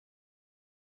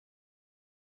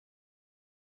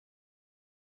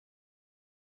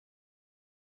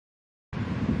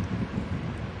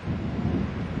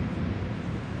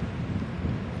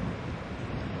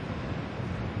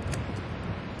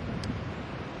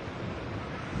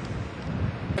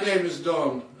My name is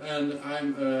Dan and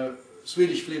I'm a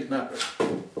Swedish Flintknapper.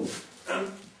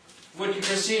 And what you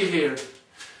can see here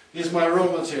is my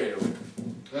raw material.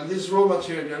 And this raw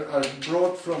material I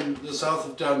brought from the south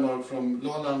of Denmark, from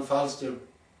Lolland Falster.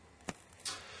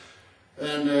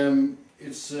 And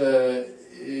it's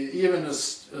even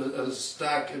a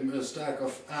stack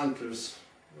of antlers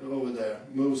over there,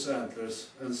 moose antlers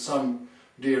and some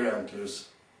deer antlers,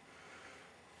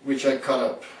 which I cut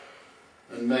up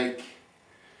and make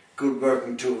good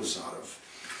working tools out of.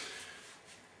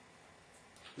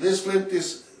 This flint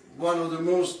is one of the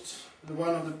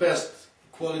best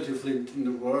quality flint in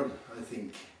the world, I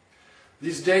think.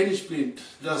 This Danish flint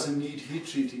doesn't need heat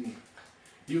treating.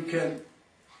 You can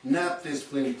nap this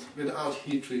flint without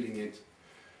heat treating it,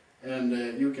 and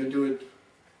you can do it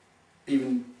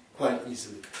even quite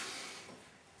easily.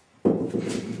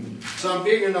 Some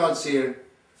bigger knots here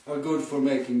are good for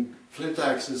making flint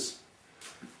axes,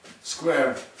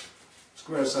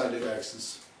 square-sided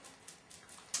axes.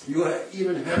 You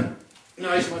even have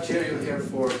nice material here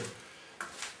for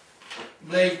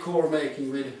blade core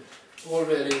making with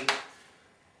already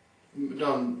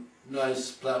done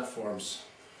nice platforms.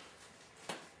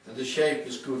 And the shape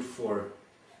is good for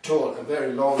tall and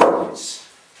very long blades.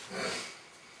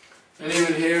 And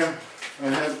even here I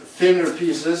have thinner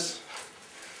pieces,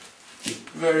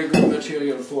 very good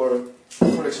material for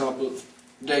example,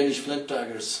 Danish flint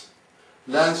daggers,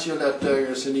 lanceolate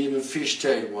daggers and even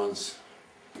fishtail ones.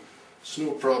 There's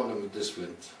no problem with this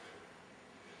flint.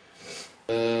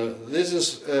 This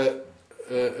is a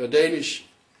Danish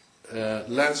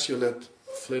lanceolate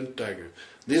flint dagger.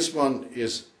 This one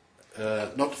is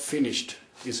not finished,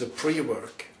 it's a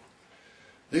pre-work.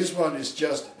 This one is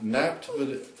just napped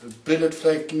with billet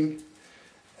flaking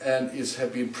and it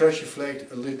has been pressure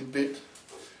flaked a little bit.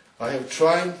 I have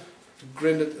tried to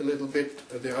grind it a little bit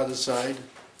at the other side,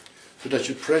 but I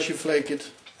should pressure flake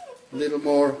it a little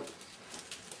more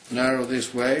narrow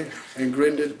this way and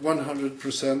grind it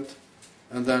 100%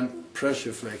 and then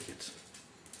pressure flake it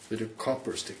with a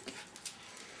copper stick.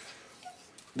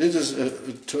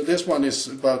 This one is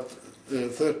about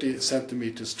 30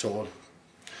 centimeters tall.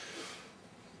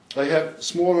 I have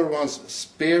smaller ones,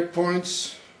 spear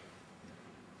points,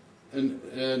 and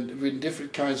with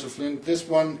different kinds of flint. This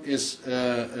one is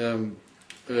a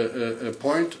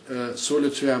point, a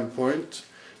Solitude point,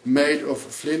 made of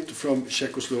flint from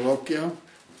Czechoslovakia.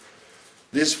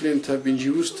 This flint has been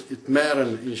used at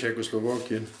Mähren in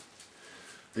Czechoslovakia,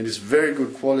 and it's very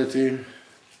good quality,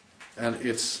 and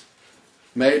it's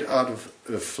made out of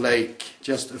a flake,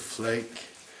 just a flake.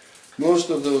 Most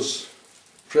of those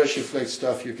pressure flake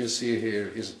stuff you can see here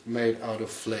is made out of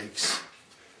flakes.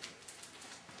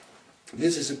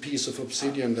 This is a piece of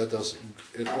obsidian that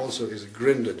it also is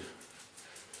grinded,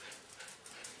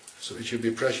 so it should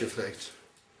be pressure flaked.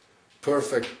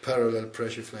 Perfect parallel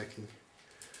pressure flaking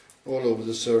all over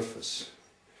the surface.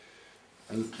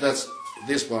 And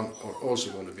this one are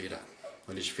also going to be done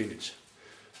when it's finished.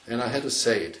 And I had to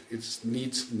say it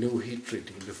needs no heat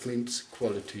treating. The flint's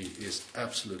quality is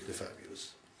absolutely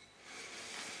fabulous.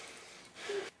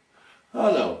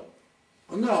 Hello.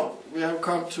 Now we have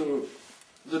come to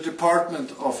the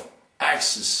department of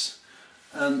axes.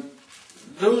 And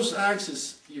those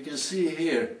axes you can see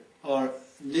here are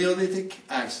Neolithic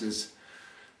axes,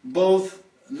 both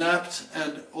napped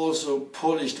and also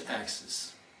polished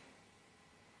axes.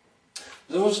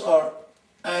 Those are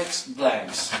axe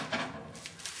blanks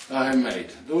I have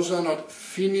made. Those are not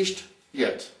finished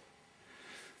yet.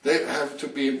 They have to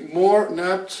be more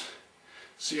napped,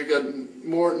 so you get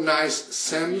more nice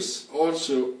stems,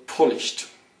 also polished.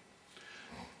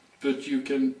 But you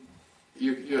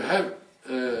have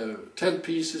 10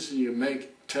 pieces and you make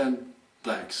 10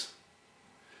 blanks.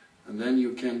 And then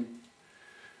you can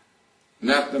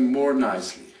nap them more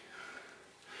nicely.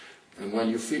 And when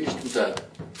you're finished with that,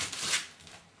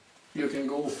 you can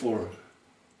go for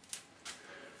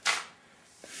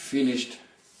finished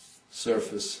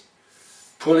surface,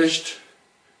 polished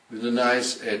with a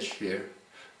nice edge here,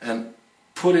 and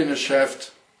put in a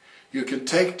shaft. You can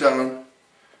take down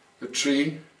a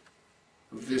tree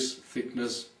of this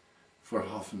thickness for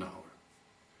half an hour,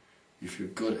 if you're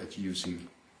good at using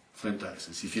flint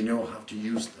axes, if you know how to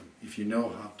use them, if you know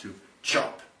how to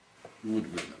chop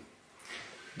wood with them.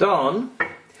 Dan,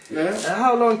 yes?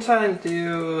 How long time do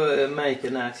you make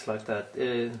an axe like that?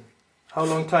 How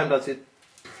long time does it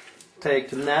take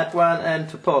to nap one and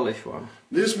to polish one?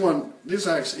 This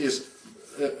axe is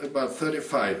about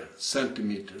 35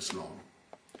 centimeters long.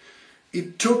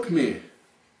 It took me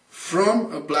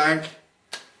from a blank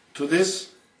to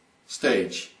this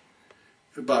stage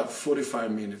about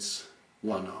 45 minutes,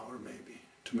 1 hour maybe,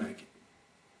 to make it.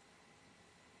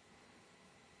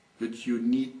 but you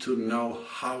need to know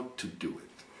how to do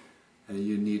it, and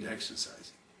you need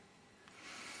exercising.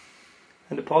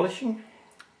 And the polishing?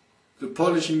 The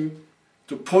polishing,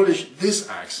 to polish this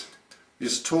axe,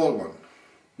 this tall one,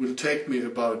 will take me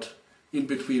about in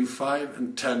between 5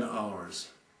 and 10 hours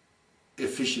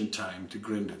efficient time to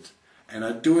grind it. And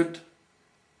I do it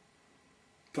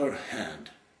per hand.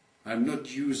 I'm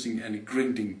not using any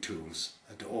grinding tools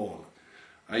at all.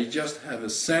 I just have a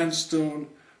sandstone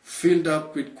filled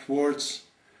up with quartz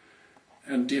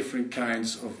and different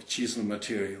kinds of chisel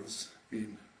materials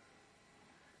in.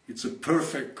 It's a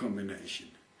perfect combination.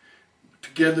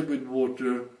 Together with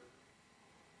water,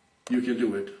 you can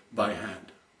do it by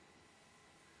hand.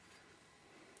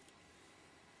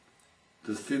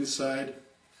 The thin side,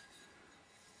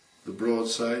 the broad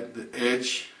side, the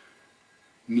edge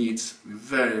needs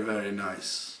very, very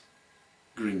nice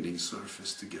grinding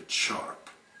surface to get sharp.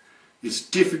 It's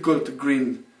difficult to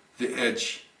grind the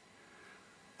edge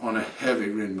on a heavy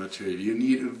grind material. You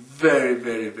need a very,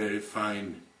 very, very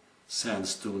fine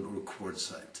sandstone or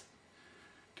quartzite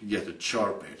to get a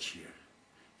sharp edge here.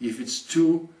 If it's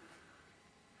too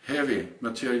heavy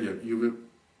material, you will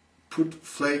put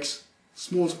flakes,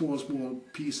 small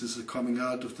pieces are coming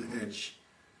out of the edge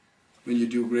when you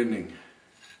do grinding.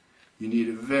 You need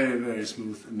a very, very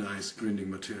smooth and nice grinding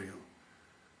material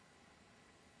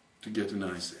to get a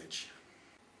nice edge.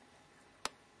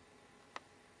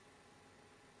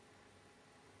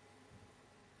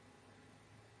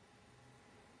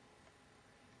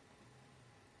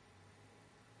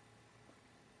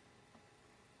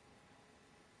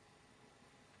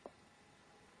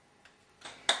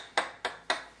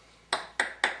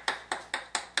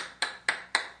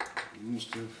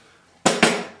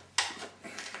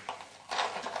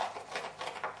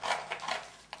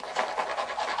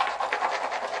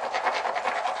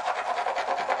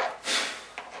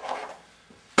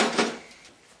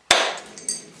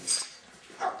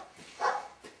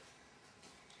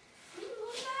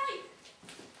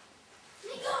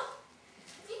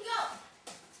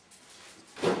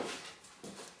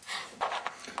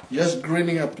 Just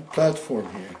grinding up the platform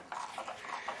here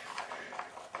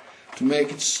to make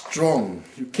it strong.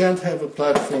 You can't have a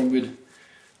platform with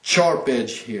sharp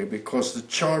edge here because the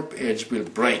sharp edge will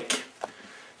break.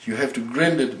 You have to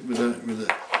grind it with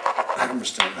a hammer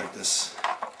stand like this.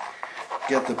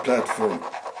 Get the platform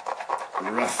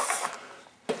rough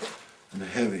and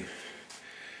heavy,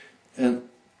 and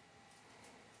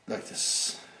like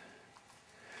this,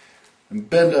 and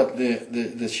bend up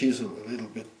the chisel a little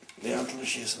bit, the handle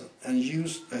chisel, and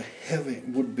use a heavy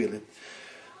wood billet.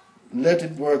 Let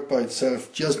it work by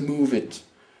itself, just move it,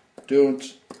 don't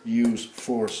use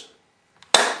force.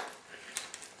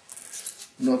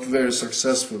 Not very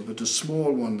successful, but a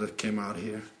small one that came out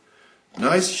here.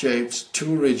 Nice shapes,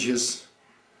 2 ridges,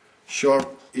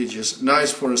 sharp edges,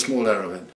 nice for a small arrowhead.